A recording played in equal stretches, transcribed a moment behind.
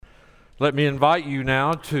Let me invite you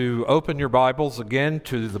now to open your Bibles again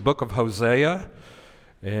to the book of Hosea.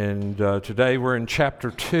 And today we're in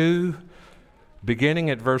chapter 2,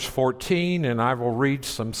 beginning at verse 14, and I will read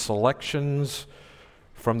some selections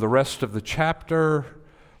from the rest of the chapter.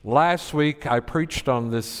 Last week I preached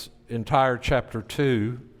on this entire chapter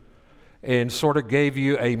 2 and sort of gave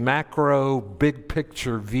you a macro, big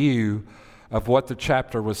picture view of what the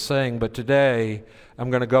chapter was saying, but today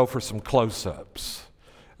I'm going to go for some close-ups.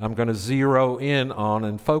 I'm going to zero in on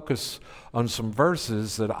and focus on some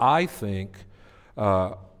verses that I think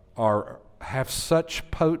have such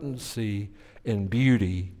potency and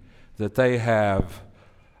beauty that they have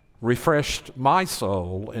refreshed my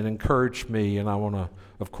soul and encouraged me, and I want to,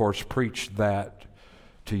 of course, preach that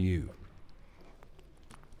to you.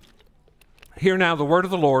 Hear now the word of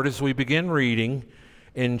the Lord as we begin reading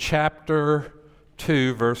in chapter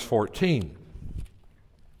 2, verse 14.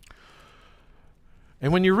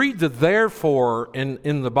 And when you read the therefore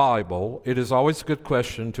in the Bible, it is always a good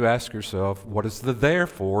question to ask yourself, what is the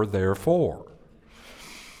therefore?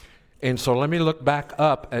 And so let me look back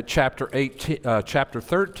up at chapter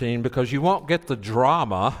 13, because you won't get the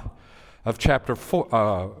drama of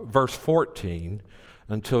verse 14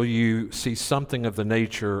 until you see something of the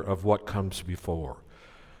nature of what comes before.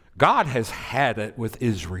 God has had it with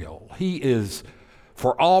Israel. He is,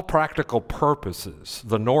 for all practical purposes,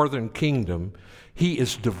 the northern kingdom. He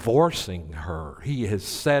is divorcing her. He is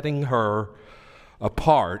setting her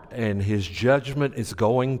apart, and his judgment is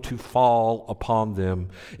going to fall upon them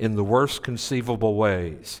in the worst conceivable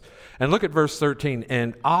ways. And look at verse 13.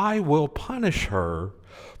 And I will punish her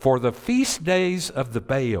for the feast days of the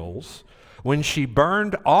Baals, when she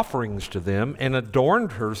burned offerings to them and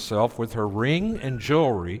adorned herself with her ring and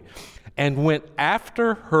jewelry, and went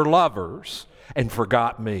after her lovers and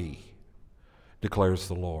forgot me, declares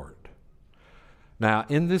the Lord. Now,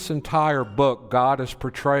 in this entire book, God is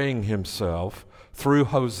portraying himself through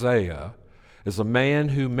Hosea as a man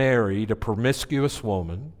who married a promiscuous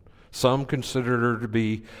woman. Some considered her to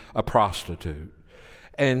be a prostitute.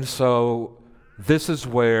 And so this is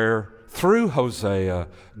where, through Hosea,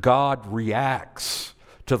 God reacts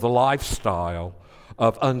to the lifestyle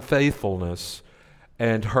of unfaithfulness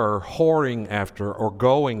and her whoring after or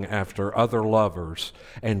going after other lovers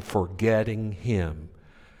and forgetting him.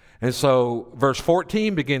 And so verse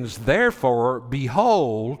 14 begins, therefore,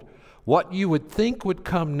 behold, what you would think would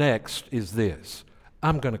come next is this: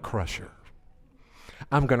 I'm going to crush her.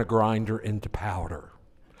 I'm going to grind her into powder.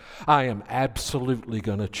 I am absolutely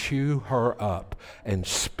going to chew her up and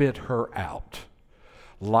spit her out.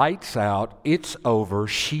 Lights out, it's over,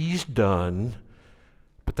 she's done.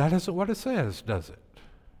 But that isn't what it says, does it?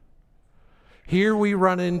 Here we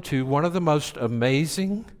run into one of the most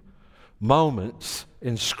amazing moments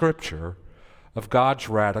in Scripture of God's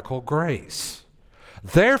radical grace.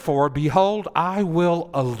 Therefore, behold, I will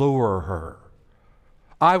allure her.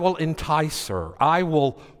 I will entice her. I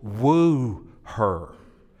will woo her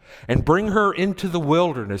and bring her into the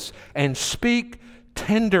wilderness and speak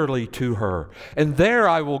tenderly to her. And there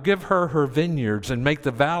I will give her her vineyards and make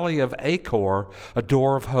the valley of Achor a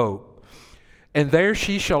door of hope. And there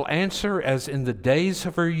she shall answer as in the days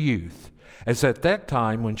of her youth, as at that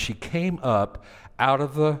time when she came up out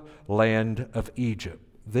of the land of Egypt.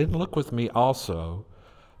 Then look with me also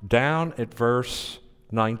down at verse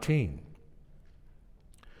 19.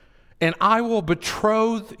 And I will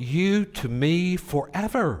betroth you to me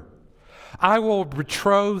forever. I will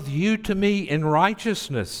betroth you to me in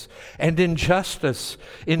righteousness and in justice,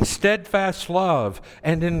 in steadfast love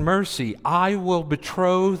and in mercy. I will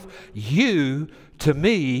betroth you to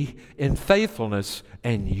me in faithfulness,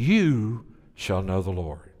 and you shall know the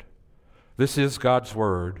Lord. This is God's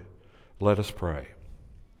word. Let us pray.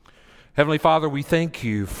 Heavenly Father, we thank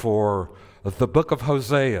you for the book of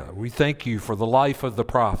Hosea. We thank you for the life of the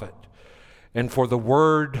prophet and for the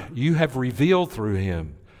word you have revealed through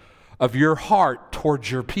him of your heart towards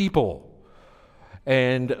your people.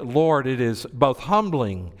 And Lord, it is both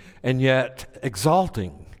humbling and yet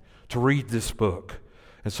exalting to read this book.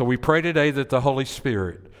 And so we pray today that the Holy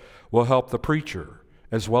Spirit will help the preacher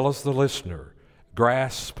as well as the listener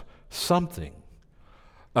grasp something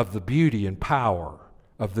of the beauty and power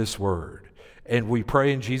of this word. And we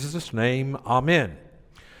pray in Jesus' name, amen.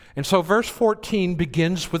 And so verse 14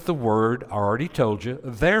 begins with the word, I already told you,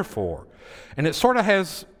 therefore. And it sort of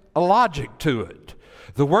has a logic to it.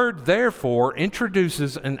 The word therefore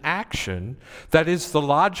introduces an action that is the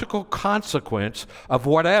logical consequence of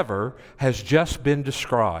whatever has just been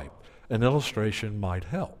described. An illustration might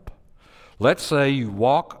help. Let's say you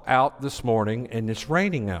walk out this morning and it's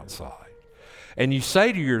raining outside. And you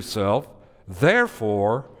say to yourself,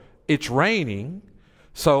 therefore, it's raining,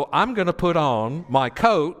 so I'm going to put on my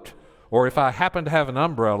coat, or if I happen to have an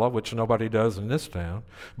umbrella, which nobody does in this town,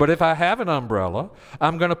 but if I have an umbrella,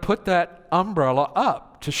 I'm going to put that umbrella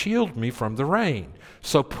up to shield me from the rain.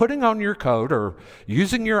 So putting on your coat or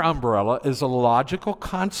using your umbrella is a logical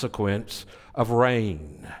consequence of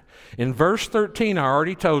rain. In verse 13, I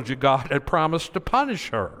already told you God had promised to punish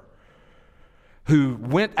her, who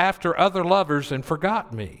went after other lovers and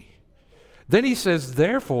forgot me. Then he says,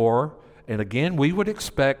 therefore, and again, we would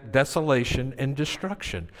expect desolation and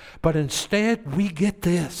destruction. But instead, we get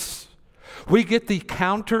this. We get the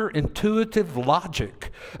counterintuitive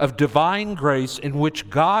logic of divine grace in which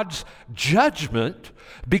God's judgment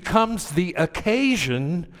becomes the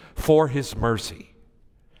occasion for his mercy.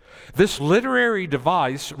 This literary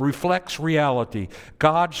device reflects reality.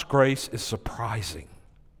 God's grace is surprising.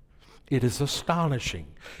 It is astonishing.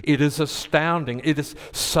 It is astounding. It is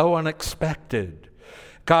so unexpected.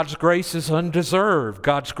 God's grace is undeserved.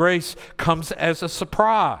 God's grace comes as a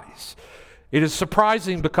surprise. It is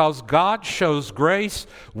surprising because God shows grace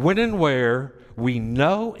when and where we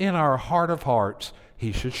know in our heart of hearts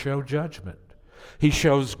he should show judgment. He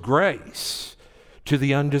shows grace to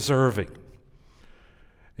the undeserving.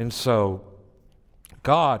 And so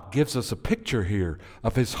God gives us a picture here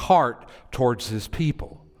of his heart towards his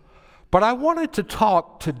people. But I wanted to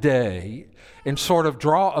talk today and sort of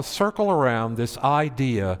draw a circle around this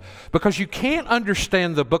idea, because you can't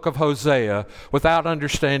understand the book of Hosea without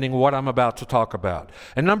understanding what I'm about to talk about.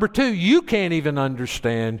 And number two, you can't even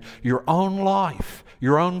understand your own life,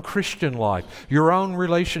 your own Christian life, your own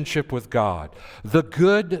relationship with God. The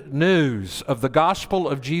good news of the gospel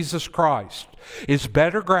of Jesus Christ is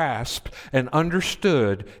better grasped and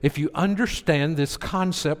understood if you understand this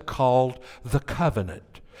concept called the covenant.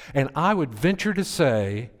 And I would venture to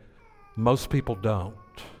say most people don't.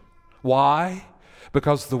 Why?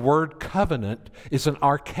 Because the word covenant is an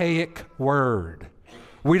archaic word.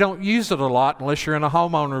 We don't use it a lot unless you're in a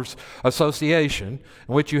homeowners association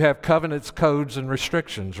in which you have covenants, codes, and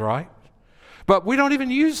restrictions, right? But we don't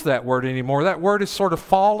even use that word anymore. That word has sort of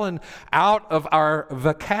fallen out of our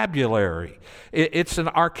vocabulary. It's an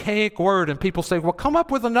archaic word, and people say, well, come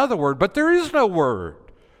up with another word. But there is no word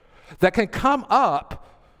that can come up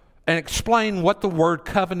and explain what the word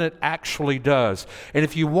covenant actually does. And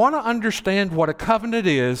if you want to understand what a covenant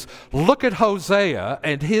is, look at Hosea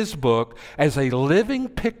and his book as a living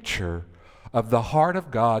picture of the heart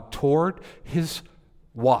of God toward his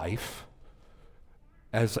wife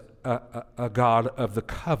as a God of the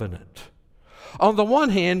covenant. On the one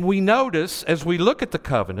hand, we notice as we look at the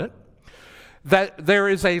covenant that there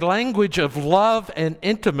is a language of love and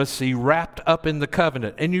intimacy wrapped up in the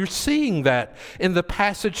covenant. And you're seeing that in the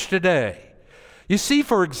passage today. You see,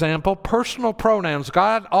 for example, personal pronouns.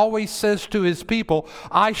 God always says to his people,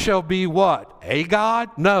 I shall be what? A God?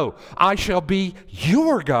 No, I shall be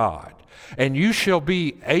your God. And you shall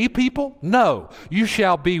be a people? No, you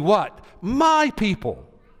shall be what? My people.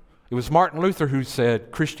 It was Martin Luther who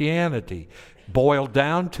said Christianity, boiled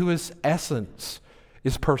down to its essence,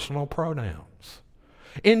 is personal pronouns,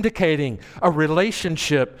 indicating a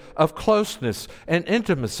relationship of closeness and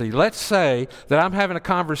intimacy. Let's say that I'm having a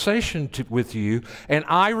conversation with you and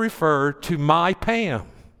I refer to my Pam.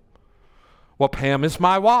 Well, Pam is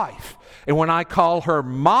my wife. And when I call her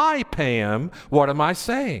my Pam, what am I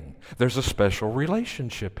saying? There's a special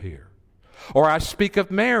relationship here. Or I speak of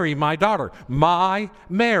Mary, my daughter, my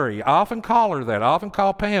Mary. I often call her that. I often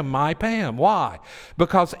call Pam my Pam. Why?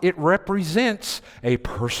 Because it represents a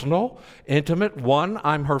personal, intimate, one,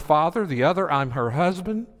 I'm her father, the other, I'm her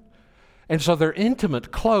husband. And so they're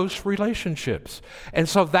intimate, close relationships. And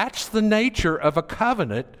so that's the nature of a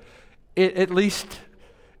covenant, at least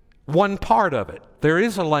one part of it. There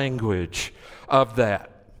is a language of that.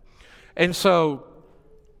 And so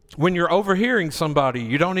when you're overhearing somebody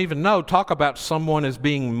you don't even know talk about someone as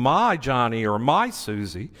being my Johnny or my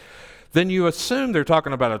Susie, then you assume they're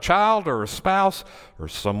talking about a child or a spouse or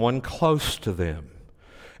someone close to them.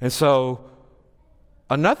 And so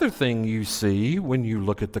another thing you see when you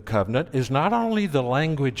look at the covenant is not only the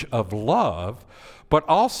language of love, but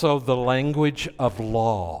also the language of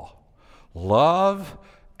law. Love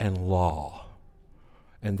and law.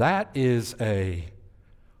 And that is a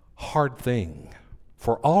hard thing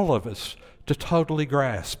for all of us to totally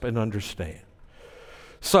grasp and understand.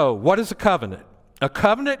 So, what is a covenant? A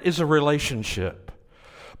covenant is a relationship,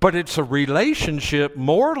 but it's a relationship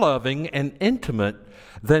more loving and intimate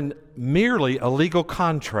than merely a legal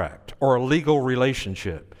contract or a legal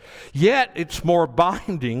relationship. Yet, it's more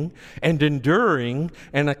binding and enduring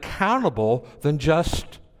and accountable than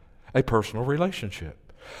just a personal relationship.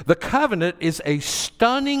 The covenant is a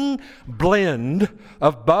stunning blend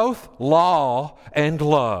of both law and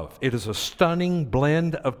love. It is a stunning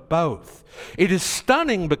blend of both. It is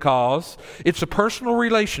stunning because it's a personal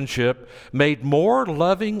relationship made more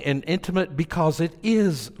loving and intimate because it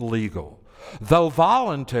is legal. Though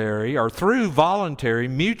voluntary, or through voluntary,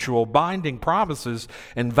 mutual, binding promises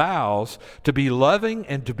and vows to be loving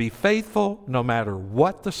and to be faithful no matter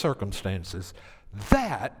what the circumstances,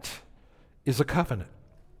 that is a covenant.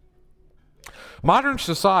 Modern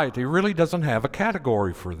society really doesn't have a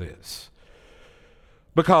category for this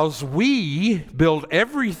because we build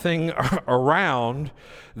everything around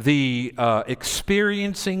the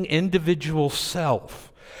experiencing individual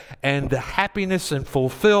self and the happiness and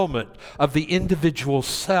fulfillment of the individual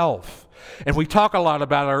self. And we talk a lot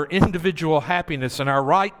about our individual happiness and our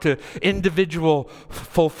right to individual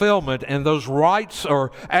fulfillment, and those rights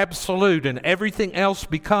are absolute, and everything else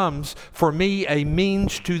becomes, for me, a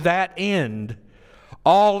means to that end.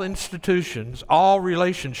 All institutions, all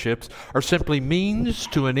relationships are simply means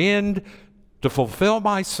to an end to fulfill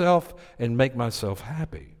myself and make myself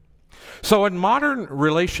happy. So in modern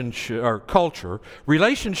relationship or culture,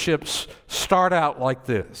 relationships start out like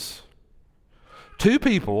this. Two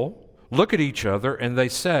people look at each other and they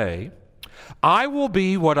say, I will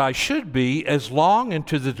be what I should be as long and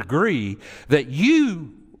to the degree that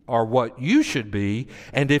you are what you should be,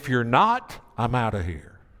 and if you're not, I'm out of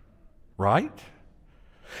here. Right?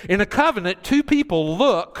 In a covenant, two people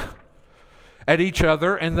look at each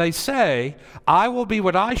other and they say, I will be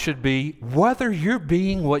what I should be, whether you're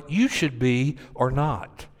being what you should be or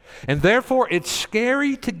not. And therefore, it's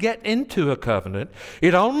scary to get into a covenant.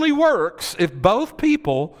 It only works if both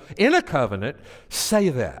people in a covenant say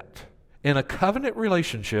that. In a covenant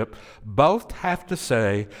relationship, both have to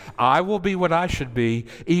say, I will be what I should be,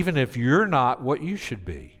 even if you're not what you should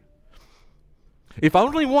be. If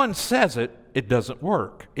only one says it, it doesn't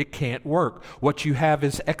work. It can't work. What you have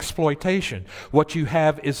is exploitation. What you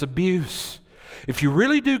have is abuse. If you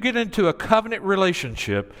really do get into a covenant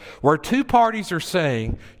relationship where two parties are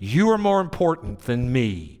saying, you are more important than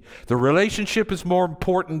me, the relationship is more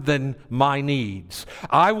important than my needs,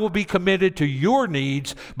 I will be committed to your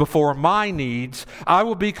needs before my needs, I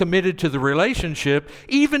will be committed to the relationship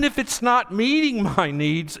even if it's not meeting my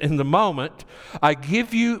needs in the moment, I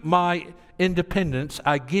give you my independence,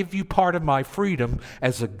 I give you part of my freedom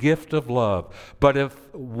as a gift of love. But if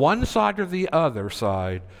one side or the other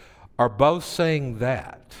side are both saying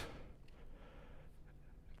that,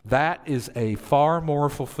 that is a far more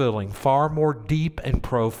fulfilling, far more deep and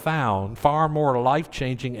profound, far more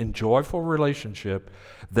life-changing and joyful relationship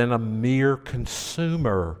than a mere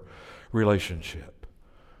consumer relationship.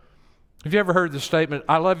 Have you ever heard the statement,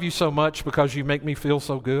 I love you so much because you make me feel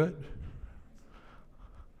so good?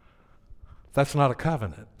 That's not a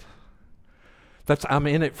covenant. That's, I'm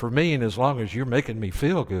in it for me, and as long as you're making me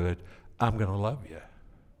feel good, I'm going to love you.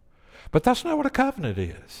 But that's not what a covenant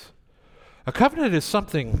is. A covenant is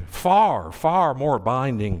something far, far more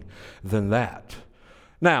binding than that.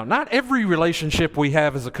 Now, not every relationship we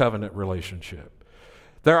have is a covenant relationship.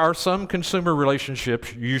 There are some consumer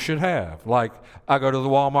relationships you should have. Like, I go to the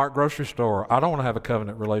Walmart grocery store. I don't want to have a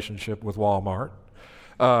covenant relationship with Walmart.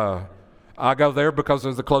 I go there because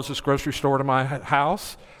they're the closest grocery store to my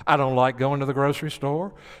house. I don't like going to the grocery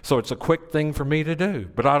store, so it's a quick thing for me to do.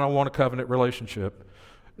 But I don't want a covenant relationship.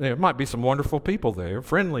 There might be some wonderful people there,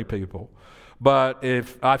 friendly people. But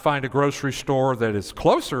if I find a grocery store that is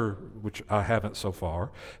closer, which I haven't so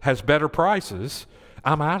far, has better prices,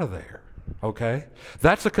 I'm out of there, okay?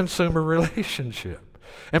 That's a consumer relationship.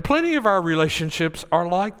 And plenty of our relationships are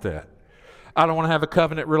like that. I don't want to have a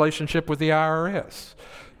covenant relationship with the IRS.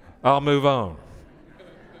 I'll move on.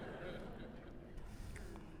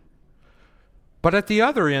 But at the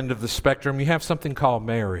other end of the spectrum, you have something called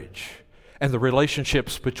marriage and the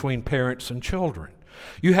relationships between parents and children.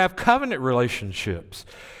 You have covenant relationships.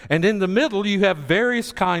 And in the middle, you have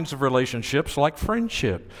various kinds of relationships like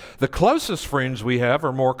friendship. The closest friends we have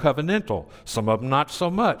are more covenantal, some of them not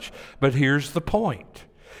so much. But here's the point.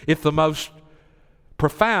 If the most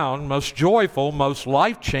profound, most joyful, most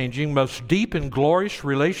life-changing, most deep and glorious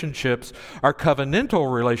relationships are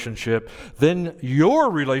covenantal relationship, then your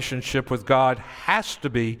relationship with God has to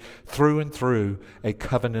be through and through a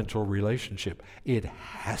covenantal relationship. It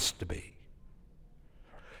has to be.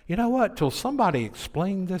 You know what? Till somebody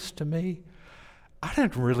explained this to me, I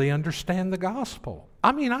didn't really understand the gospel.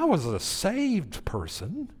 I mean, I was a saved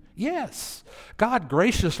person. Yes. God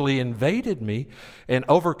graciously invaded me and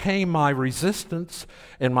overcame my resistance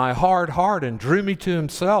and my hard heart and drew me to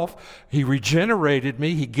himself. He regenerated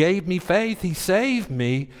me. He gave me faith. He saved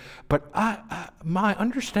me. But my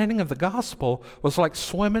understanding of the gospel was like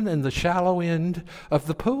swimming in the shallow end of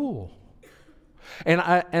the pool.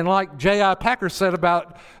 And like J.I. Packer said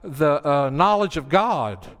about the knowledge of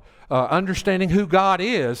God, understanding who God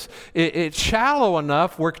is, it's shallow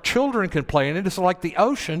enough where children can play in it. It's like the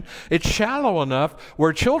ocean. It's shallow enough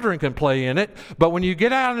where children can play in it. But when you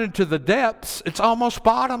get out into the depths, it's almost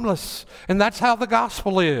bottomless. And that's how the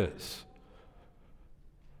gospel is.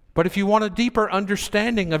 But if you want a deeper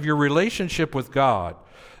understanding of your relationship with God,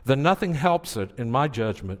 then nothing helps it, in my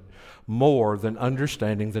judgment, more than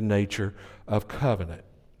understanding the nature of covenant.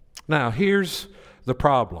 Now, here's the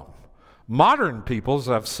problem. Modern people, as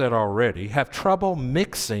I've said already, have trouble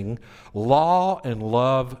mixing law and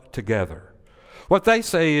love together. What they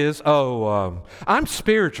say is, I'm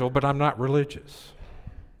spiritual, but I'm not religious.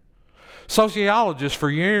 Sociologists for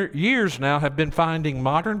years now have been finding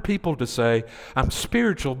modern people to say, I'm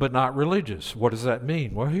spiritual, but not religious. What does that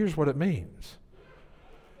mean? Well, here's what it means.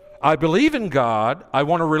 I believe in God, I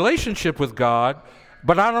want a relationship with God,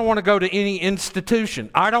 but I don't want to go to any institution.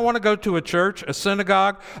 I don't want to go to a church, a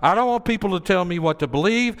synagogue. I don't want people to tell me what to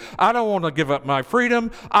believe. I don't want to give up my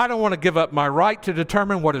freedom. I don't want to give up my right to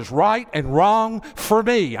determine what is right and wrong for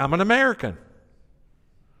me. I'm an American.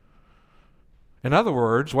 In other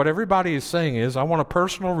words, what everybody is saying is, I want a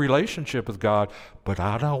personal relationship with God, but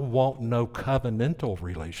I don't want no covenantal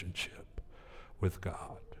relationship with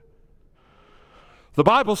God. The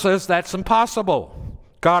Bible says that's impossible.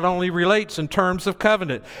 God only relates in terms of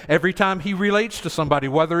covenant. Every time he relates to somebody,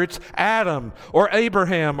 whether it's Adam or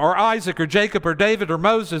Abraham or Isaac or Jacob or David or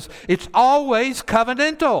Moses, it's always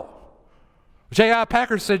covenantal. J.I.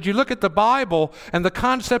 Packer said, you look at the Bible and the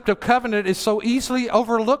concept of covenant is so easily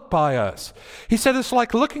overlooked by us. He said it's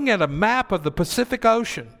like looking at a map of the Pacific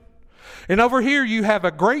Ocean. And over here you have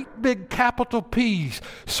a great big capital P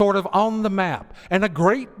sort of on the map, and a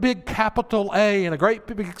great big capital A and a great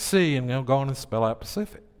big C, and go on and spell out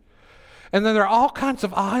Pacific. And then there are all kinds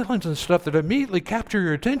of islands and stuff that immediately capture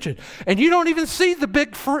your attention, and you don't even see the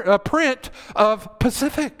big print of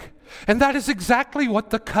Pacific. And that is exactly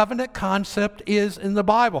what the covenant concept is in the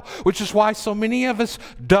Bible, which is why so many of us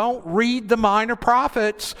don't read the minor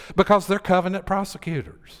prophets, because they're covenant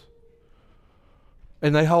prosecutors.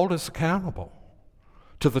 And they hold us accountable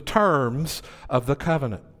to the terms of the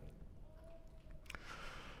covenant.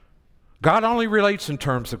 God only relates in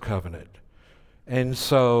terms of covenant. And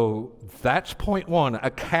so that's point one. A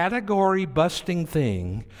category-busting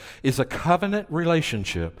thing is a covenant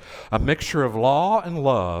relationship, a mixture of law and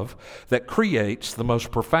love that creates the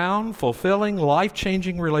most profound, fulfilling,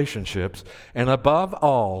 life-changing relationships, and above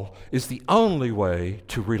all, is the only way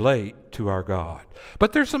to relate to our God.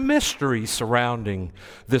 But there's a mystery surrounding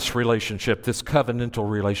this relationship, this covenantal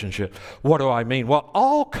relationship. What do I mean? Well,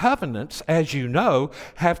 all covenants, as you know,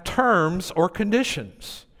 have terms or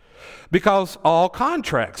conditions, because all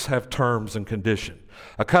contracts have terms and conditions.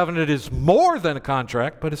 A covenant is more than a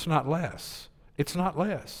contract, but it's not less. It's not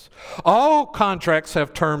less. All contracts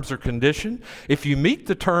have terms or conditions. If you meet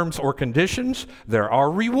the terms or conditions, there are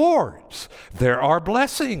rewards. There are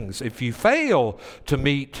blessings. If you fail to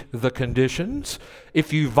meet the conditions,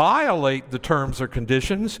 if you violate the terms or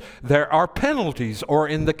conditions, there are penalties, or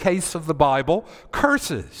in the case of the Bible,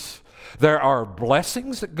 curses. There are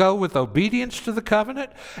blessings that go with obedience to the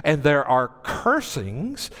covenant, and there are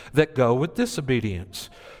cursings that go with disobedience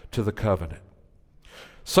to the covenant.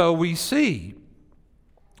 So we see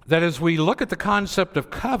that as we look at the concept of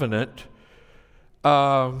covenant,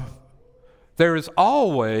 there is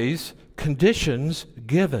always conditions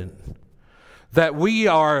given. That we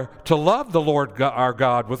are to love the Lord our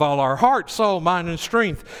God with all our heart, soul, mind, and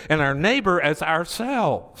strength, and our neighbor as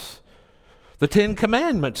ourselves. The 10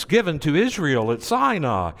 Commandments given to Israel at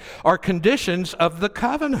Sinai are conditions of the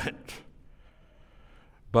covenant.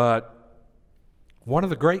 But one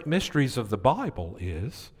of the great mysteries of the Bible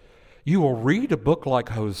is you will read a book like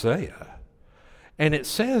Hosea, and it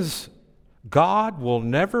says God will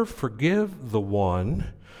never forgive the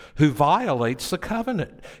one who violates the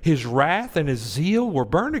covenant. His wrath and his zeal will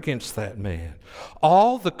burn against that man.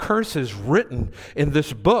 All the curses written in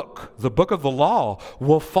this book, the book of the law,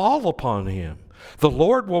 will fall upon him. The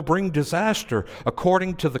Lord will bring disaster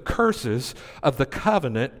according to the curses of the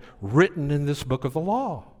covenant written in this book of the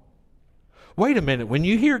law. Wait a minute. When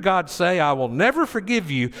you hear God say, I will never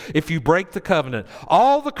forgive you if you break the covenant,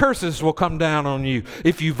 all the curses will come down on you.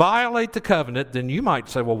 If you violate the covenant, then you might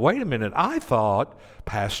say, well, wait a minute. I thought,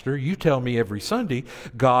 Pastor, you tell me every Sunday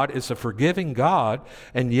God is a forgiving God.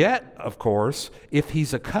 And yet, of course, if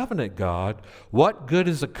he's a covenant God, what good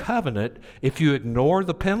is a covenant if you ignore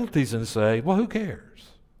the penalties and say, well, who cares?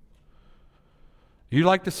 You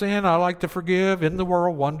like to sin, I like to forgive, in the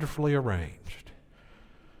world wonderfully arranged.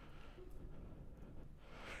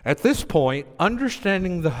 At this point,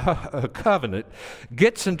 understanding the covenant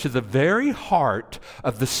gets into the very heart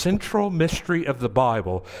of the central mystery of the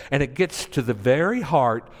Bible, and it gets to the very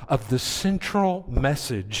heart of the central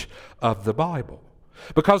message of the Bible.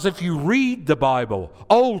 Because if you read the Bible,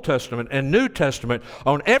 Old Testament and New Testament,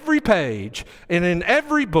 on every page and in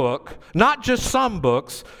every book, not just some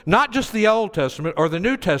books, not just the Old Testament or the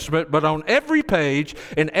New Testament, but on every page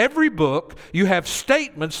in every book, you have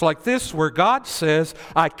statements like this where God says,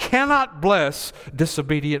 I cannot bless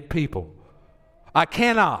disobedient people. I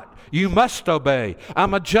cannot. You must obey.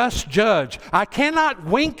 I'm a just judge. I cannot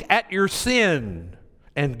wink at your sin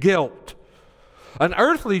and guilt. An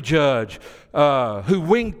earthly judge who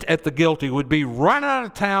winked at the guilty would be run out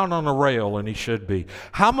of town on a rail, and he should be.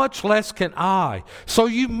 How much less can I? So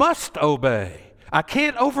you must obey. I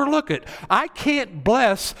can't overlook it. I can't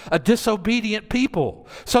bless a disobedient people.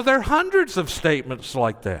 So there are hundreds of statements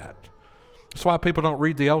like that. That's why people don't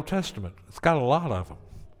read the Old Testament. It's got a lot of them.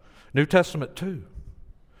 New Testament too.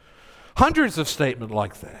 Hundreds of statements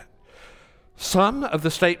like that. Some of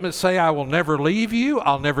the statements say, I will never leave you,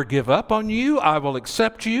 I'll never give up on you, I will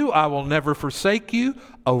accept you, I will never forsake you,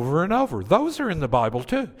 over and over. Those are in the Bible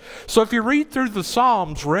too. So if you read through the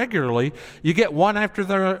Psalms regularly, you get one after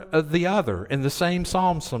the other in the same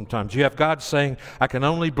Psalm sometimes. You have God saying, I can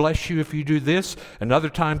only bless you if you do this, and other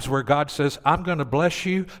times where God says, I'm going to bless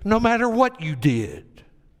you no matter what you did.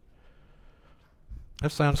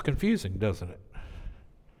 That sounds confusing, doesn't it?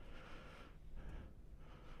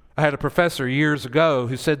 I had a professor years ago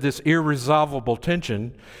who said this irresolvable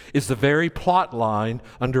tension is the very plot line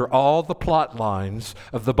under all the plot lines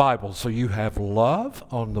of the Bible. So you have love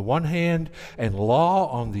on the one hand and law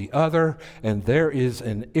on the other, and there is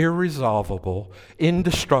an irresolvable,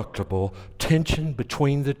 indestructible tension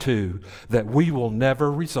between the two that we will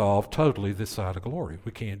never resolve totally this side of glory.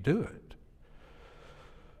 We can't do it.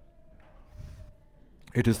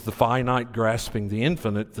 It is the finite grasping the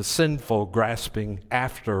infinite, the sinful grasping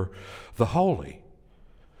after the holy.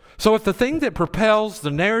 So if the thing that propels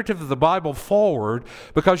the narrative of the Bible forward,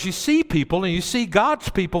 because you see people and you see God's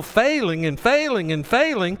people failing and failing and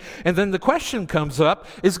failing, and then the question comes up,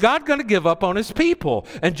 is God going to give up on his people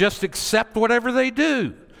and just accept whatever they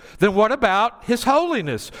do? Then what about his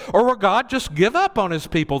holiness? Or will God just give up on his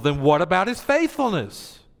people? Then what about his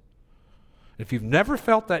faithfulness? If you've never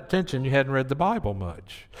felt that tension, you hadn't read the Bible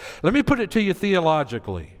much. Let me put it to you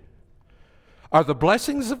theologically. Are the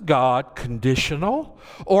blessings of God conditional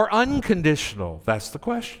or unconditional? That's the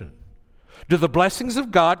question. Do the blessings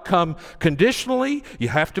of God come conditionally? You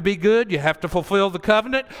have to be good, you have to fulfill the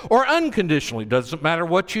covenant, or unconditionally? Doesn't matter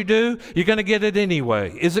what you do, you're going to get it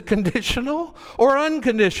anyway. Is it conditional or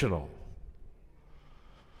unconditional?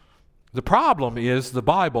 The problem is the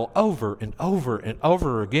Bible over and over and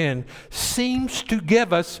over again seems to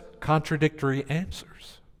give us contradictory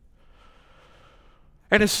answers.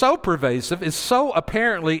 And it's so pervasive, it's so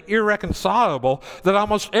apparently irreconcilable that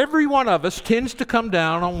almost every one of us tends to come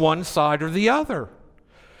down on one side or the other.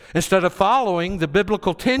 Instead of following the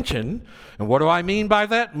biblical tension, and what do I mean by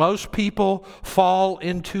that? Most people fall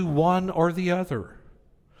into one or the other.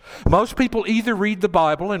 Most people either read the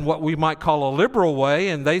Bible in what we might call a liberal way,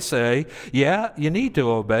 and they say, yeah, you need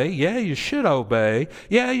to obey. Yeah, you should obey.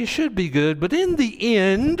 Yeah, you should be good. But in the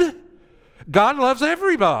end, God loves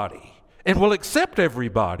everybody and will accept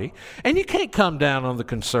everybody. And you can't come down on the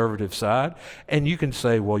conservative side and you can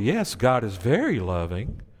say, well, yes, God is very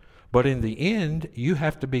loving, but in the end, you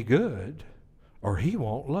have to be good or he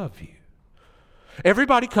won't love you.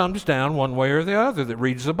 Everybody comes down one way or the other that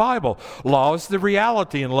reads the Bible. Law is the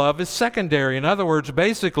reality and love is secondary. In other words,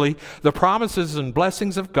 basically, the promises and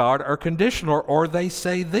blessings of God are conditional, or they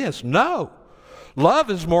say this. No,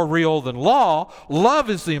 love is more real than law. Love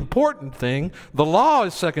is the important thing. The law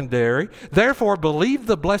is secondary. Therefore, believe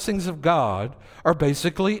the blessings of God are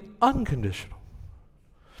basically unconditional.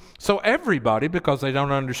 So everybody, because they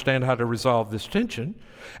don't understand how to resolve this tension,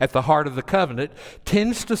 at the heart of the covenant,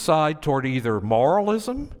 tends to side toward either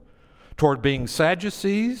moralism, toward being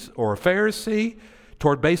Sadducees or a Pharisee,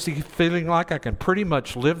 toward basically feeling like I can pretty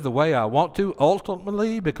much live the way I want to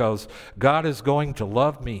ultimately because God is going to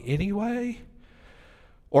love me anyway,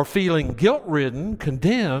 or feeling guilt-ridden,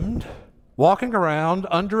 condemned, walking around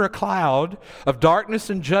under a cloud of darkness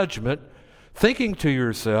and judgment, thinking to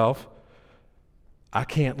yourself, I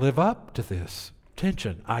can't live up to this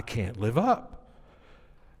tension. I can't live up.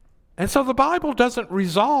 And so the Bible doesn't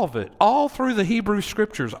resolve it. All through the Hebrew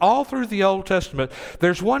Scriptures, all through the Old Testament,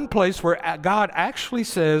 there's one place where God actually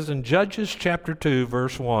says in Judges chapter 2,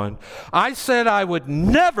 verse 1, I said I would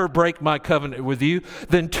never break my covenant with you.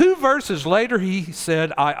 Then 2 verses later he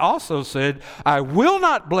said, I also said, I will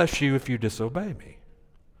not bless you if you disobey me.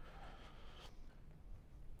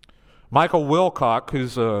 Michael Wilcock,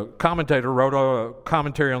 who's a commentator, wrote a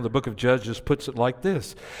commentary on the book of Judges, puts it like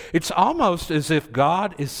this. It's almost as if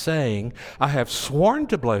God is saying, I have sworn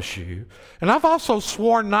to bless you, and I've also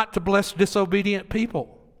sworn not to bless disobedient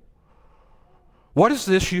people. What is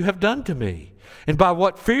this you have done to me? And by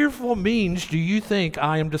what fearful means do you think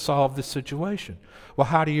I am to solve this situation? Well,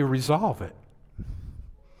 how do you resolve it?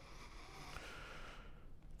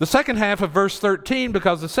 The second half of verse 13,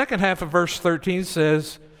 because the second half of verse 13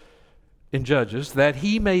 says, in Judges, that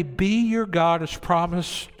he may be your God as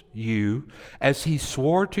promised you, as he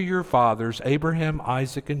swore to your fathers, Abraham,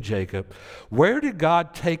 Isaac, and Jacob. Where did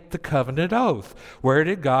God take the covenant oath? Where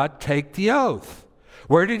did God take the oath?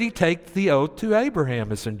 Where did he take the oath to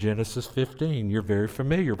Abraham? It's in Genesis 15. You're very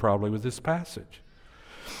familiar probably with this passage.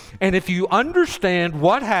 And if you understand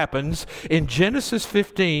what happens in Genesis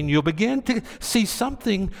 15, you'll begin to see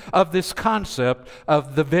something of this concept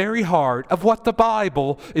of the very heart of what the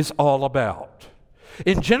Bible is all about.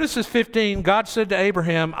 In Genesis 15, God said to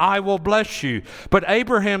Abraham, I will bless you. But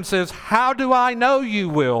Abraham says, how do I know you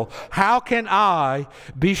will? How can I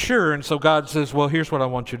be sure? And so God says, well, here's what I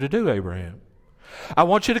want you to do, Abraham. I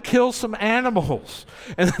want you to kill some animals,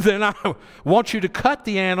 and then I want you to cut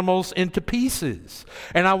the animals into pieces.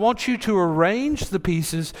 And I want you to arrange the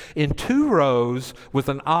pieces in 2 rows with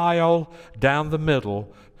an aisle down the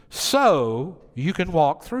middle so you can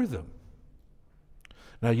walk through them.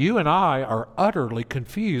 Now, you and I are utterly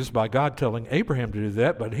confused by God telling Abraham to do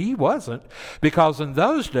that, but he wasn't, because in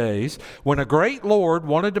those days, when a great lord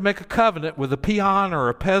wanted to make a covenant with a peon or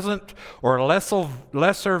a peasant or a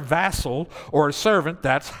lesser vassal or a servant,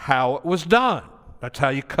 that's how it was done. That's how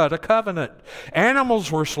you cut a covenant.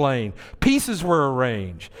 Animals were slain. Pieces were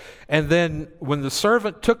arranged. And then when the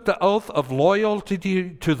servant took the oath of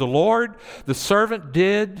loyalty to the Lord, the servant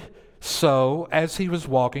did so as he was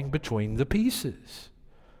walking between the pieces.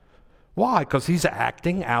 Why? Because he's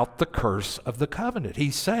acting out the curse of the covenant.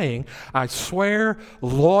 He's saying, I swear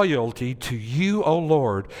loyalty to you, O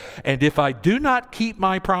Lord, and if I do not keep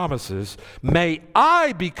my promises, may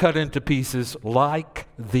I be cut into pieces like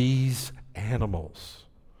these animals.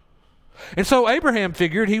 And so Abraham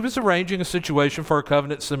figured he was arranging a situation for a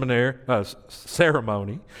covenant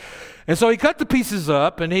ceremony. And so he cut the pieces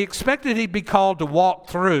up, and he expected he'd be called to walk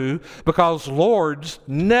through, because lords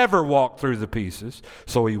never walk through the pieces.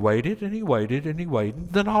 So he waited and he waited and he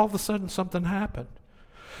waited. Then all of a sudden something happened.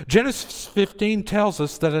 Genesis 15 tells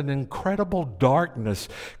us that an incredible darkness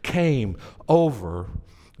came over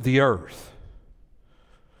the earth.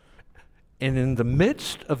 And in the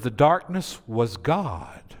midst of the darkness was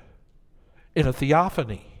God in a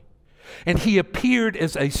theophany. And he appeared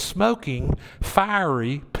as a smoking,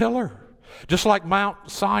 fiery pillar, just like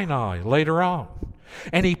Mount Sinai later on.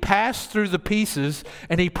 And he passed through the pieces,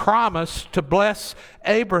 and he promised to bless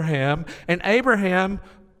Abraham, and Abraham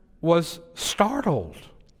was startled.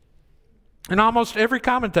 And almost every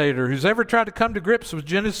commentator who's ever tried to come to grips with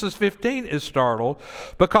Genesis 15 is startled,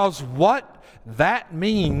 because what that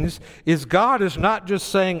means is God is not just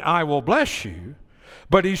saying, I will bless you,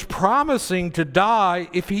 but he's promising to die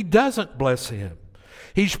if he doesn't bless him.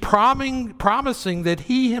 He's promising that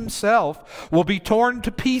he himself will be torn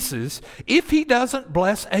to pieces if he doesn't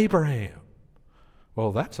bless Abraham.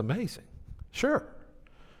 Well, that's amazing. Sure,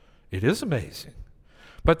 it is amazing.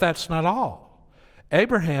 But that's not all.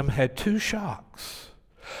 Abraham had 2 shocks.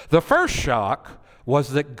 The first shock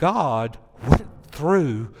was that God went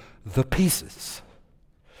through the pieces.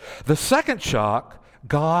 The second shock,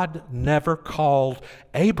 God never called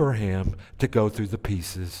Abraham to go through the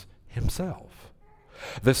pieces himself.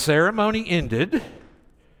 The ceremony ended,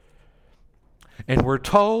 and we're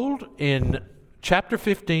told in chapter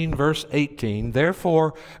 15, verse 18,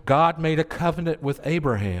 therefore God made a covenant with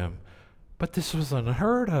Abraham, but this was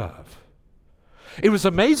unheard of. It was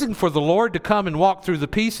amazing for the Lord to come and walk through the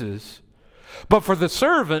pieces, but for the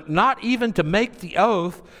servant not even to make the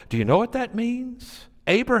oath. Do you know what that means?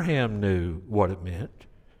 Abraham knew what it meant.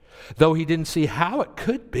 Though he didn't see how it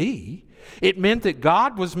could be, it meant that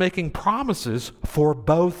God was making promises for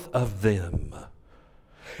both of them.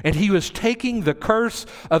 And he was taking the curse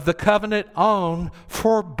of the covenant on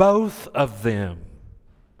for both of them.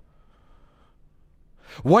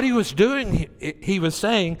 What he was doing, he was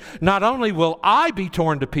saying, not only will I be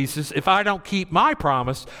torn to pieces if I don't keep my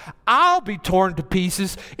promise, I'll be torn to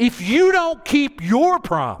pieces if you don't keep your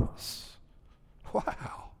promise.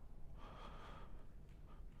 Wow.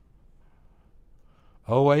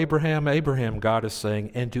 Oh, Abraham, Abraham, God is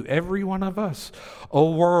saying, and to every one of us,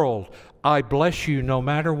 O world, I bless you no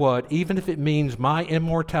matter what, even if it means my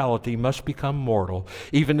immortality must become mortal,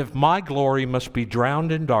 even if my glory must be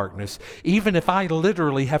drowned in darkness, even if I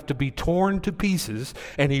literally have to be torn to pieces,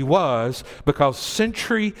 and he was, because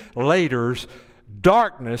century later's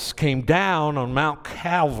darkness came down on Mount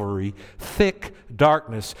Calvary, thick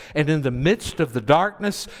darkness. And in the midst of the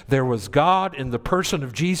darkness, there was God in the person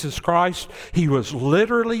of Jesus Christ. He was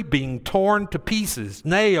literally being torn to pieces,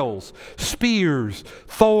 nails, spears,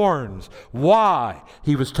 thorns. Why?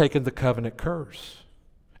 He was taking the covenant curse.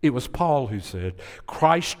 It was Paul who said,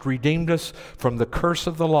 Christ redeemed us from the curse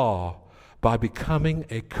of the law by becoming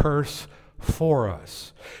a curse for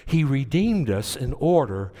us. He redeemed us in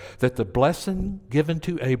order that the blessing given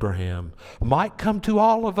to Abraham might come to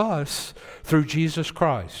all of us through Jesus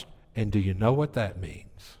Christ. And do you know what that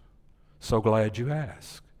means? So glad you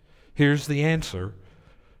asked. Here's the answer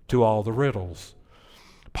to all the riddles.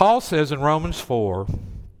 Paul says in Romans 4,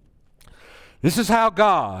 this is how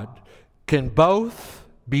God can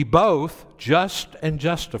be both just and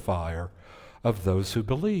justifier of those who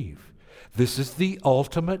believe. This is the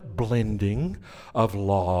ultimate blending of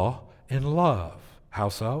law and love. How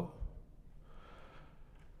so?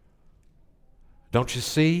 Don't you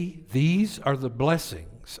see? These are the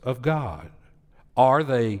blessings of God. Are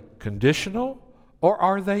they conditional or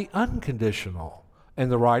are they unconditional? And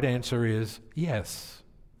the right answer is yes.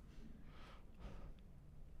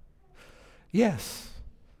 Yes.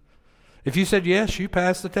 If you said yes, you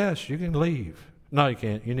passed the test. You can leave. No, you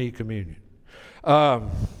can't. You need communion.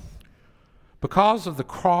 Because of the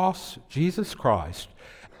cross, Jesus Christ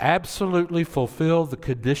absolutely fulfilled the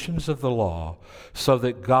conditions of the law so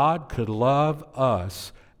that God could love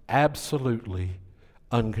us absolutely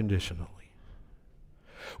unconditionally.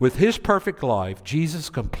 With his perfect life,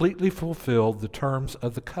 Jesus completely fulfilled the terms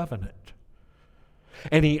of the covenant.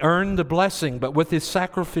 And he earned the blessing, but with his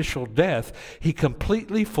sacrificial death, he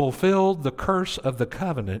completely fulfilled the curse of the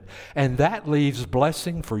covenant, and that leaves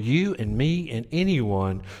blessing for you and me and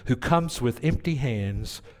anyone who comes with empty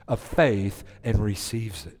hands of faith and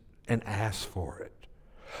receives it and asks for it.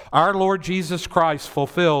 Our Lord Jesus Christ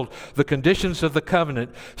fulfilled the conditions of the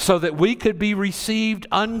covenant so that we could be received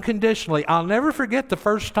unconditionally. I'll never forget the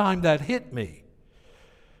first time that hit me.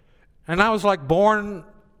 And I was like born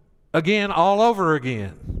again, all over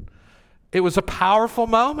again. It was a powerful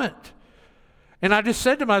moment. And I just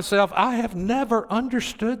said to myself, I have never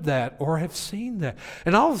understood that or have seen that.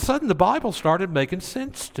 And all of a sudden, the Bible started making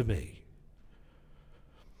sense to me.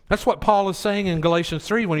 That's what Paul is saying in Galatians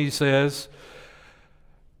 3 when he says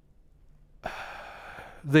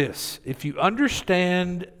this. If you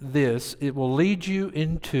understand this, it will lead you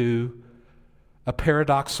into a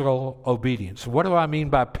paradoxical obedience. What do I mean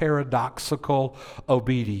by paradoxical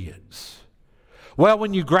obedience? Well,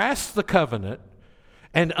 when you grasp the covenant,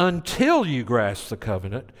 and until you grasp the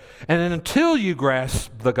covenant, and until you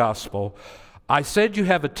grasp the gospel, I said you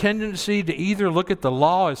have a tendency to either look at the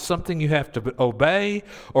law as something you have to obey,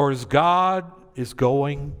 or as God is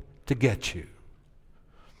going to get you.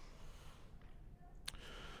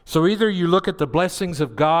 So either you look at the blessings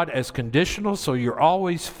of God as conditional, so you're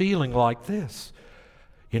always feeling like this.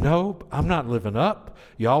 You know, I'm not living up.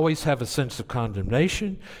 You always have a sense of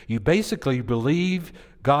condemnation. You basically believe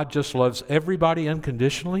God just loves everybody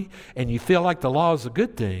unconditionally, and you feel like the law is a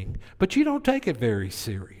good thing, but you don't take it very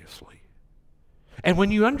seriously. And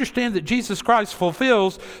when you understand that Jesus Christ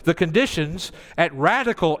fulfills the conditions at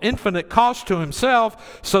radical, infinite cost to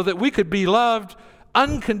himself so that we could be loved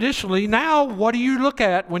unconditionally, now what do you look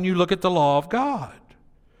at when you look at the law of God?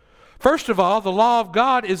 First of all, the law of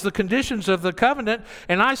God is the conditions of the covenant,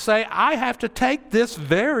 and I say I have to take this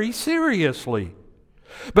very seriously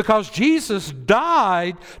because Jesus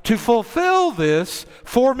died to fulfill this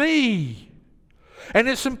for me. And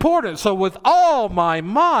it's important. So with all my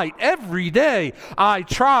might, every day, I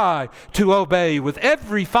try to obey. With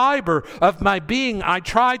every fiber of my being, I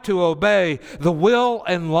try to obey the will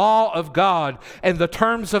and law of God and the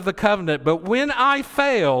terms of the covenant. But when I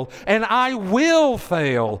fail, and I will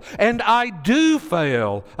fail, and I do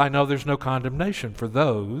fail, I know there's no condemnation for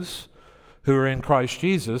those who are in Christ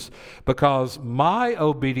Jesus, because my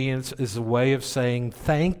obedience is a way of saying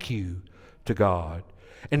thank you to God.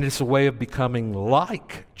 and it's a way of becoming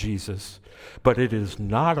like Jesus, but it is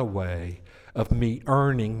not a way of me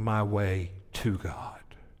earning my way to God.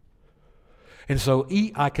 And so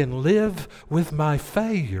I can live with my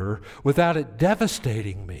failure without it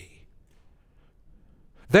devastating me.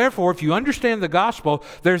 Therefore, if you understand the gospel,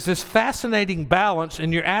 there's this fascinating balance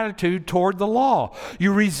in your attitude toward the law.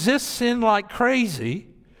 You resist sin like crazy.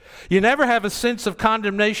 You never have a sense of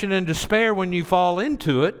condemnation and despair when you fall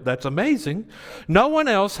into it. That's amazing. No one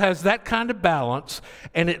else has that kind of balance,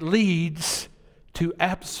 and it leads to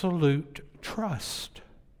absolute trust.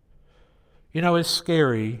 You know, it's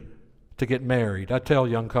scary to get married. I tell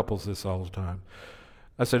young couples this all the time.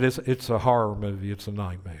 I said, it's a horror movie. It's a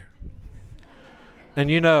nightmare. And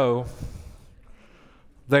you know,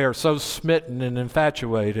 they are so smitten and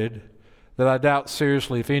infatuated that I doubt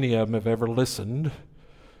seriously if any of them have ever listened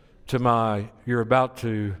to you're about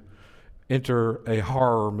to enter a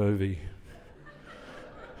horror movie.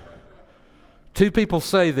 Two people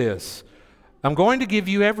say this, I'm going to give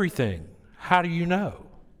you everything. How do you know?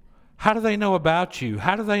 How do they know about you?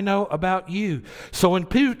 How do they know about you? So when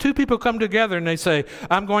two people come together and they say,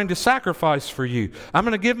 I'm going to sacrifice for you. I'm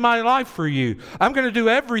going to give my life for you. I'm going to do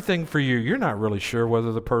everything for you. You're not really sure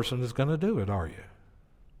whether the person is going to do it, are you?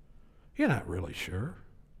 You're not really sure.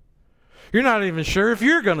 You're not even sure if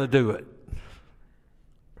you're going to do it.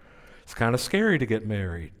 It's kind of scary to get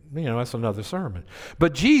married. You know, that's another sermon.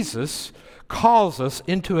 But Jesus calls us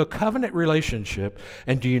into a covenant relationship,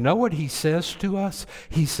 and do you know what he says to us?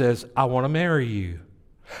 He says, I want to marry you.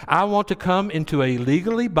 I want to come into a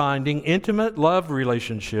legally binding, intimate love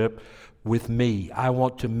relationship with me. I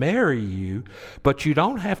want to marry you, but you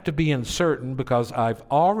don't have to be uncertain because I've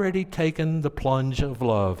already taken the plunge of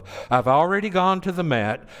love. I've already gone to the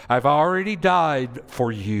mat. I've already died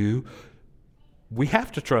for you. We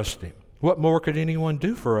have to trust him. What more could anyone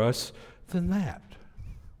do for us than that?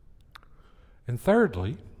 And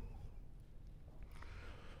thirdly,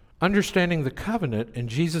 understanding the covenant and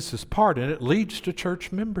Jesus' part in it leads to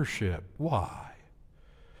church membership. Why?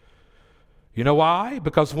 You know why?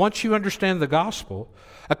 Because once you understand the gospel,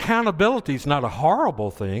 accountability is not a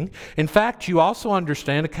horrible thing. In fact, you also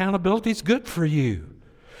understand accountability is good for you.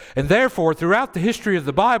 And therefore, throughout the history of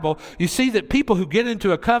the Bible, you see that people who get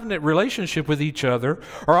into a covenant relationship with each other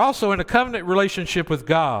are also in a covenant relationship with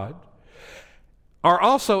God, are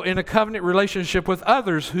also in a covenant relationship with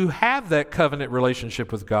others who have that covenant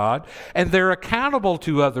relationship with God, and they're accountable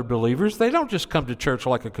to other believers. They don't just come to church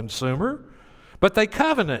like a consumer, but they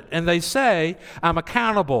covenant and they say, I'm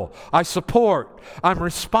accountable, I support, I'm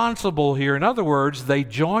responsible here. In other words, they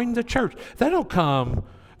join the church. They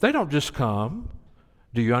don't just come.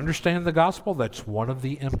 Do you understand the gospel? That's one of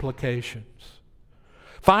the implications.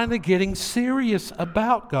 Finally, getting serious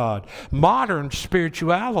about God. Modern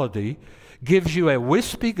spirituality gives you a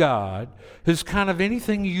wispy God who's kind of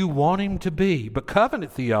anything you want him to be. But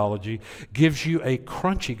covenant theology gives you a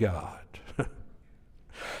crunchy God.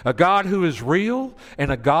 A God who is real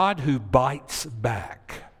and a God who bites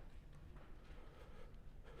back.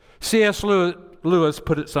 C.S. Lewis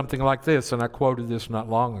put it something like this, and I quoted this not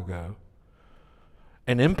long ago.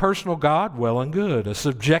 An impersonal God, well and good. A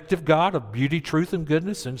subjective God of beauty, truth, and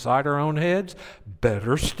goodness inside our own heads,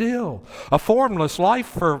 better still. A formless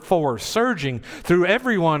life force surging through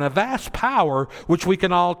everyone, a vast power which we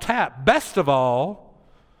can all tap. Best of all,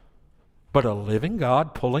 but a living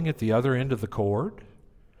God pulling at the other end of the cord,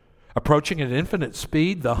 approaching at infinite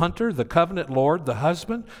speed, the hunter, the covenant Lord, the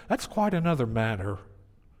husband. That's quite another matter.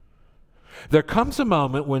 There comes a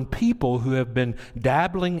moment when people who have been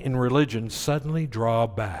dabbling in religion suddenly draw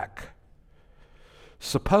back.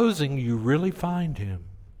 Supposing you really find him.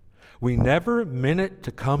 We never meant it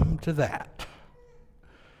to come to that.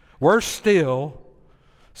 Worse still,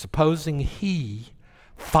 supposing he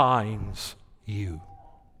finds you.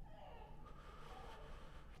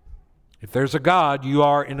 If there's a God, you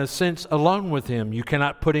are, in a sense, alone with him. You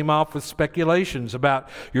cannot put him off with speculations about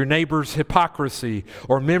your neighbor's hypocrisy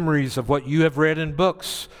or memories of what you have read in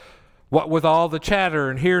books. What with all the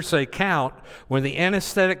chatter and hearsay count, when the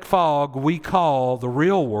anesthetic fog we call the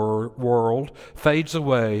real world fades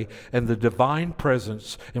away and the divine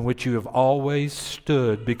presence in which you have always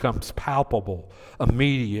stood becomes palpable,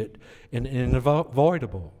 immediate, and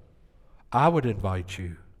unavoidable. I would invite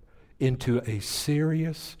you into a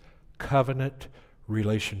serious covenant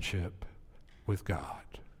relationship with God.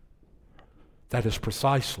 That is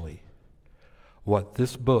precisely what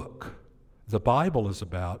this book, the Bible, is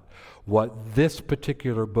about, what this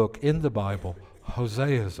particular book in the Bible,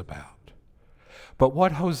 Hosea, is about. But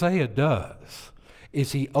what Hosea does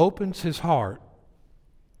is he opens his heart,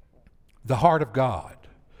 the heart of God.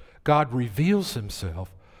 God reveals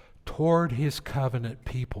himself toward his covenant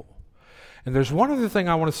people. And there's one other thing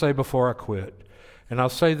I want to say before I quit, and I'll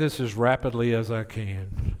say this as rapidly as I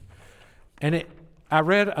can. And I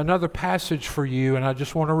read another passage for you, and I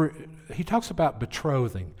just want to, he talks about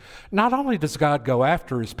betrothing. Not only does God go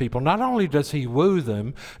after his people, not only does he woo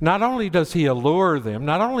them, not only does he allure them,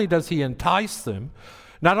 not only does he entice them,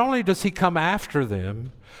 not only does he come after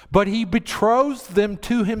them, but he betroths them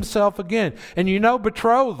to himself again. And you know,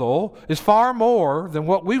 betrothal is far more than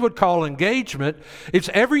what we would call engagement. It's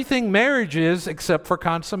everything marriage is except for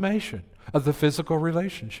consummation of the physical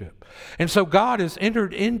relationship. And so God has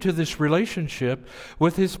entered into this relationship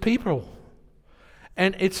with his people.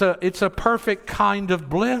 And it's a perfect kind of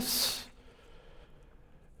bliss.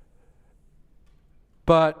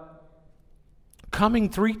 But coming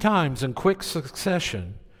 3 times in quick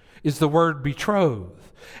succession is the word betrothed.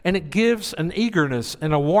 And it gives an eagerness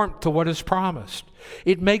and a warmth to what is promised.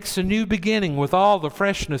 It makes a new beginning with all the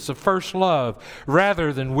freshness of first love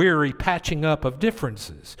rather than weary patching up of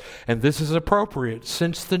differences. And this is appropriate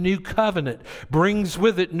since the new covenant brings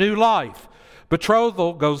with it new life.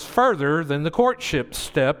 Betrothal goes further than the courtship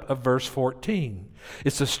step of verse 14.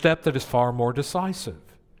 It's a step that is far more decisive.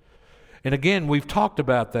 And again, we've talked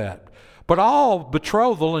about that. But all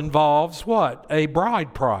betrothal involves what? A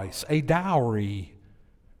bride price, a dowry.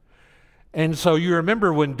 And so you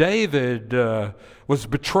remember when David was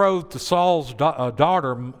betrothed to Saul's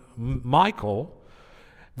daughter, Michal,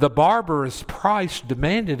 the barbarous price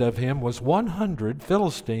demanded of him was 100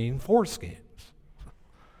 Philistine foreskins.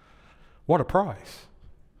 What a price.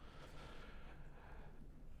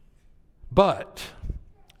 But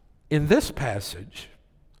in this passage,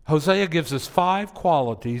 Hosea gives us 5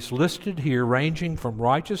 qualities listed here, ranging from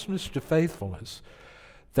righteousness to faithfulness,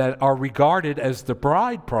 that are regarded as the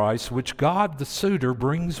bride price which God the suitor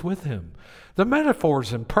brings with him. The metaphor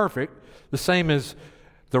is imperfect, the same as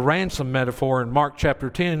the ransom metaphor in Mark chapter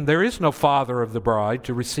 10. There is no father of the bride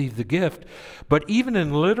to receive the gift, but even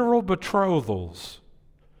in literal betrothals,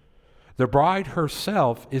 the bride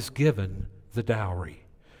herself is given the dowry.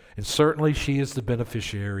 And certainly she is the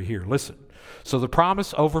beneficiary here. Listen. So the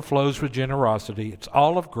promise overflows with generosity. It's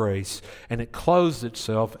all of grace, and it clothes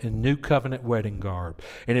itself in new covenant wedding garb.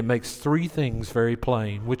 And it makes 3 things very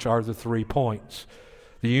plain, which are the 3 points.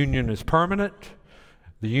 The union is permanent,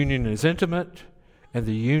 the union is intimate, and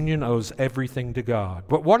the union owes everything to God.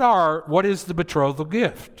 But what is the betrothal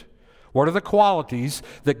gift? What are the qualities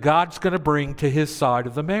that God's going to bring to his side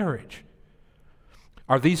of the marriage?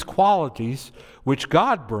 Are these qualities which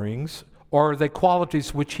God brings, or are they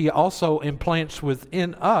qualities which he also implants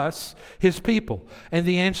within us, his people? And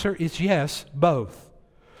the answer is yes, both.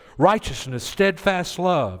 Righteousness, steadfast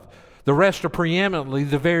love. The rest are preeminently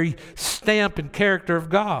the very stamp and character of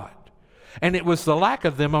God. And it was the lack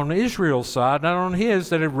of them on Israel's side, not on his,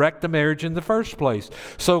 that had wrecked the marriage in the first place.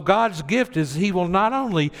 So God's gift is he will not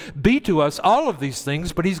only be to us all of these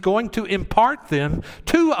things, but he's going to impart them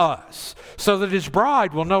to us so that his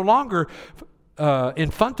bride will no longer in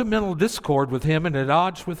fundamental discord with him and at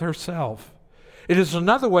odds with herself. It is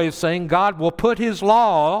another way of saying God will put his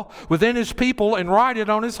law within his people and write it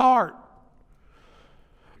on his heart.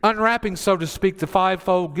 Unwrapping, so to speak, the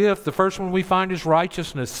 5-fold gift, the first one we find is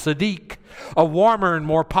righteousness, Sadiq, a warmer and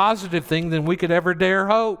more positive thing than we could ever dare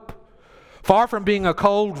hope. Far from being a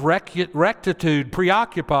cold rectitude,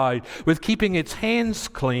 preoccupied with keeping its hands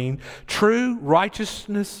clean, true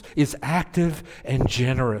righteousness is active and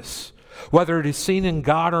generous. Whether it is seen in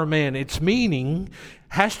God or man, its meaning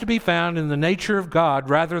has to be found in the nature of God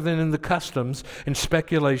rather than in the customs and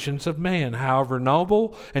speculations of man. However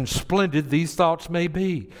noble and splendid these thoughts may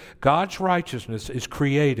be, God's righteousness is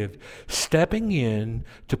creative, stepping in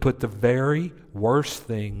to put the very worst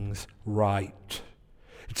things right.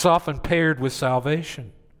 It's often paired with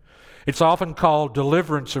salvation. It's often called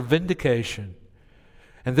deliverance or vindication.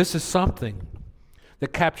 And this is something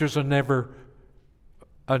that captures another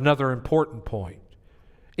important point.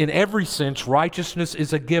 In every sense, righteousness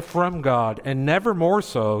is a gift from God, and never more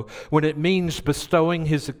so when it means bestowing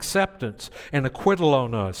his acceptance and acquittal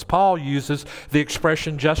on us. Paul uses the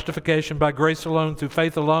expression justification by grace alone, through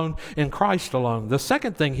faith alone, in Christ alone. The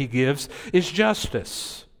second thing he gives is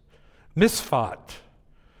justice, misfat.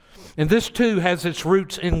 And this too has its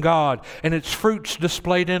roots in God and its fruits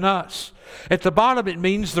displayed in us. At the bottom, it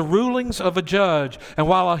means the rulings of a judge. And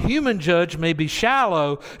while a human judge may be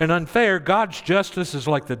shallow and unfair, God's justice is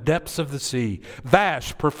like the depths of the sea,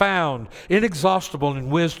 vast, profound, inexhaustible in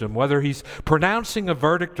wisdom, whether he's pronouncing a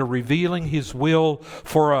verdict or revealing his will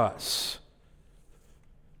for us.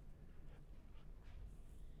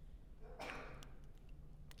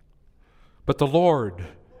 But the Lord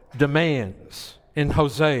demands in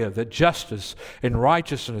Hosea that justice and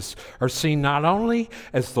righteousness are seen not only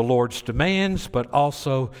as the Lord's demands, but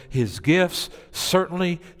also His gifts,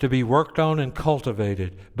 certainly to be worked on and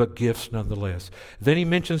cultivated, but gifts nonetheless. Then He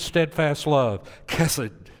mentions steadfast love,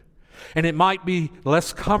 chesed, and it might be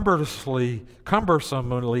less cumbersomely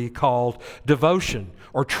called devotion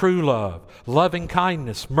or true love, loving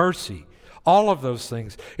kindness, mercy, all of those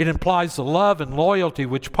things. It implies the love and loyalty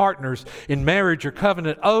which partners in marriage or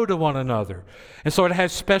covenant owe to one another. And so it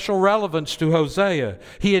has special relevance to Hosea.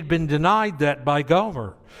 He had been denied that by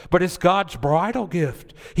Gomer, but it's God's bridal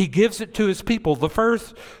gift. He gives it to His people. The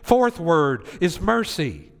fourth word is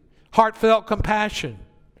mercy, heartfelt compassion.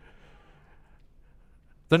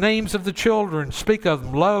 The names of the children speak of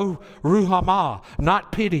them. Lo Ruhamah,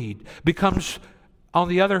 not pitied, becomes, on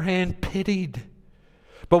the other hand, pitied.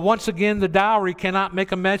 But once again, the dowry cannot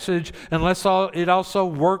make a message unless it also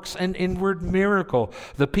works an inward miracle.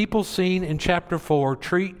 The people seen in chapter 4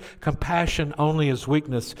 treat compassion only as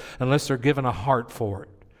weakness unless they're given a heart for it.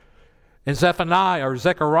 And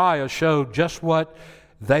Zechariah showed just what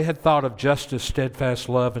they had thought of justice, steadfast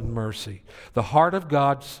love, and mercy. The heart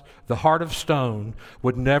of stone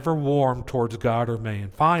would never warm towards God or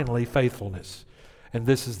man. Finally, faithfulness. And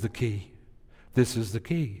this is the key. This is the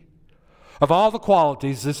key. Of all the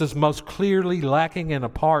qualities, this is most clearly lacking in a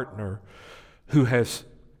partner who has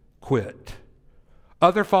quit.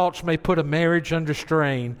 Other faults may put a marriage under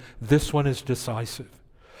strain. This one is decisive.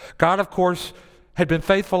 God, of course, had been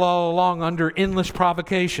faithful all along under endless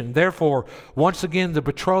provocation. Therefore, once again, the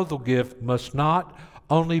betrothal gift must not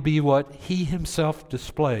only be what He Himself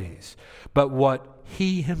displays, but what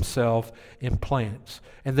He Himself implants.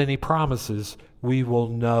 And then He promises we will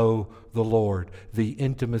know the Lord, the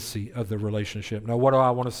intimacy of the relationship. Now, what do I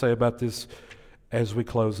want to say about this as we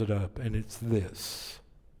close it up? And it's this.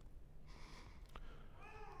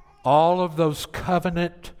 All of those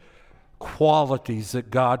covenant qualities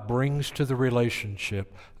that God brings to the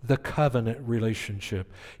relationship, the covenant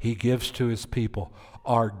relationship He gives to His people,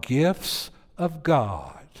 are gifts of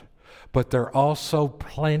God, but they're also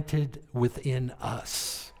planted within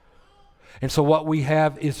us. And so what we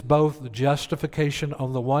have is both justification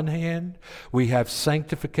on the one hand, we have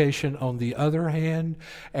sanctification on the other hand,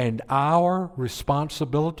 and our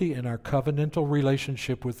responsibility in our covenantal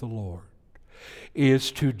relationship with the Lord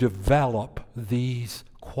is to develop these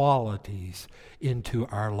qualities into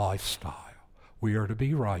our lifestyle. We are to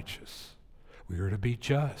be righteous. We are to be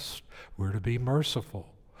just. We're to be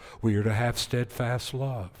merciful. We are to have steadfast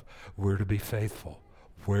love. We're to be faithful.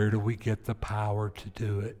 Where do we get the power to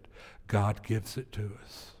do it? God gives it to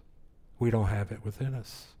us. We don't have it within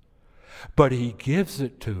us. But He gives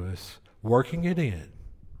it to us, working it in,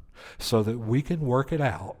 so that we can work it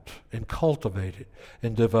out and cultivate it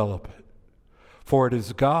and develop it. For it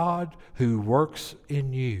is God who works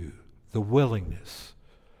in you the willingness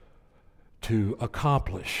to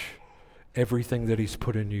accomplish everything that He's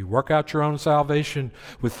put in you. Work out your own salvation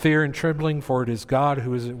with fear and trembling, for it is God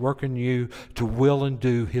who is at work in you to will and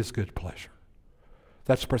do His good pleasure.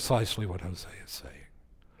 That's precisely what Hosea is saying.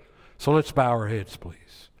 So let's bow our heads,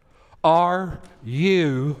 please. Are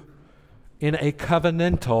you in a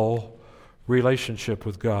covenantal relationship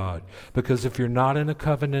with God? Because if you're not in a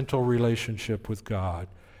covenantal relationship with God,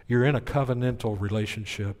 you're in a covenantal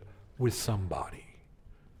relationship with somebody.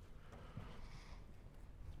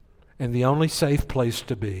 And the only safe place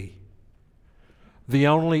to be, the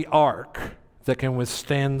only ark that can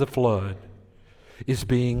withstand the flood, is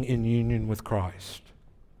being in union with Christ.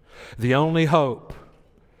 The only hope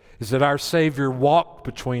is that our Savior walked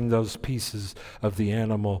between those pieces of the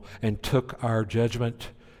animal and took our judgment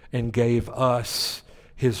and gave us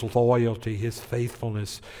His loyalty, His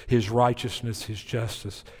faithfulness, His righteousness, His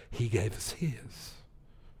justice. He gave us His.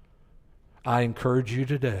 I encourage you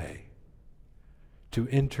today to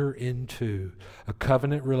enter into a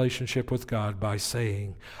covenant relationship with God by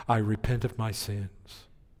saying, I repent of my sins.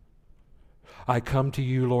 I come to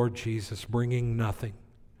you, Lord Jesus, bringing nothing.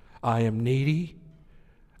 I am needy.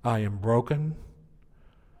 I am broken.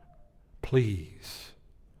 Please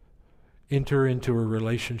enter into a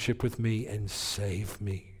relationship with me and save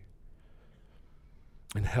me.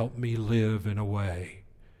 And help me live in a way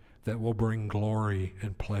that will bring glory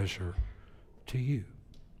and pleasure to you.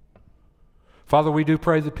 Father, we do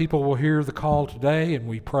pray that people will hear the call today, and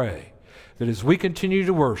we pray that as we continue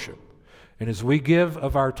to worship and as we give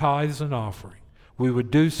of our tithes and offering, we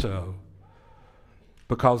would do so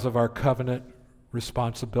because of our covenant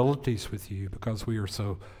responsibilities with you, because we are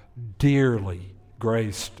so dearly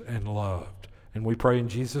graced and loved. And we pray in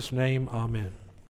Jesus' name, amen.